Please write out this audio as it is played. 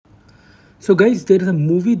So, guys, there is a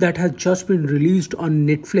movie that has just been released on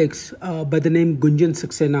Netflix by the name Gunjan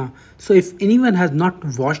Saxena. So, if anyone has not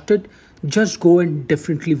watched it, just go and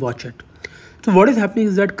definitely watch it. So, what is happening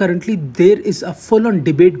is that currently there is a full on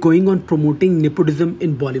debate going on promoting nepotism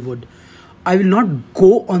in Bollywood. I will not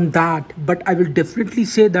go on that, but I will definitely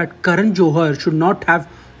say that Karan Johar should not have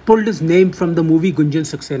pulled his name from the movie Gunjan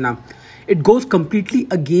Saxena. It goes completely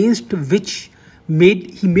against which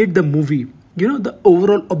made the movie. You know, the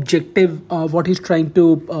overall objective, what he's trying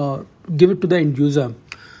to give it to the end user.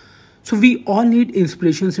 So we all need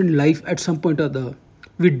inspirations in life at some point or other.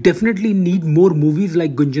 We definitely need more movies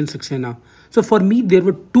like Gunjan Saxena. So for me, there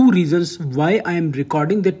were two reasons why I am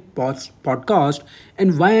recording that podcast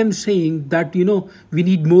and why I'm saying that, we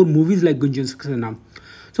need more movies like Gunjan Saxena.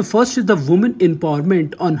 So first is the woman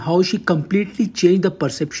empowerment on how she completely changed the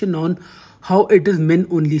perception on how it is men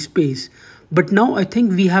only space. But now I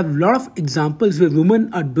think we have a lot of examples where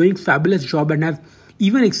women are doing fabulous job and have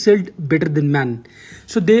even excelled better than men.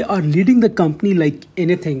 So they are leading the company like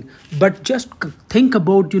anything. But just think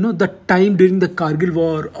about the time during the Kargil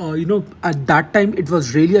war. At that time it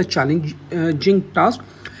was really a challenging task,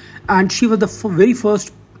 and she was the very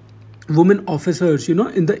first woman officers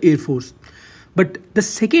in the Air Force. But the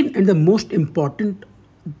second and the most important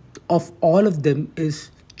of all of them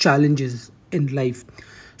is challenges in life.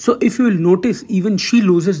 So if you will notice, even she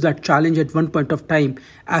loses that challenge at one point of time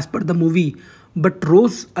as per the movie, but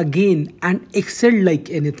rose again and excelled like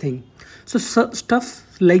anything. So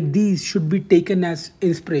stuff like these should be taken as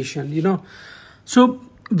inspiration. So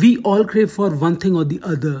we all crave for one thing or the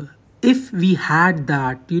other. If we had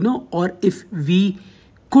that, or if we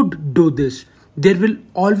could do this, there will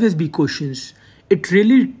always be questions. It's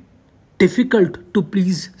really difficult to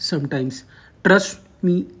please sometimes. Trust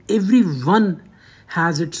me, everyone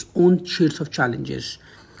has its own shades of challenges.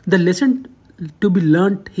 The lesson to be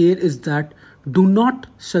learnt here is that do not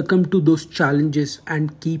succumb to those challenges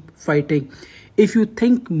and keep fighting. If you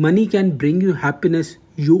think money can bring you happiness,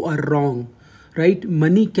 you are wrong, right?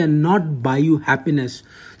 Money cannot buy you happiness.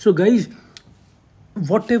 So, guys,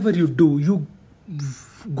 whatever you do, you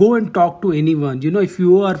go and talk to anyone. If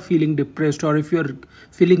you are feeling depressed or if you are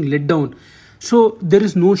feeling let down, so there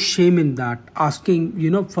is no shame in that,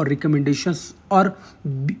 asking for recommendations or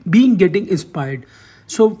being getting inspired.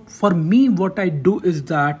 So for me, what I do is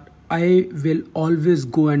that I will always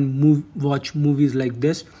go and watch movies like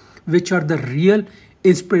this, which are the real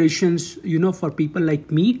inspirations for people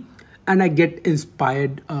like me, and I get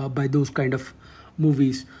inspired by those kind of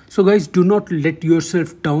movies. So guys, do not let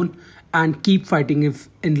yourself down and keep fighting if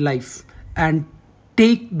in life, and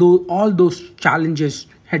take all those challenges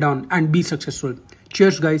head on and be successful.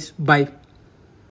 Cheers guys, bye.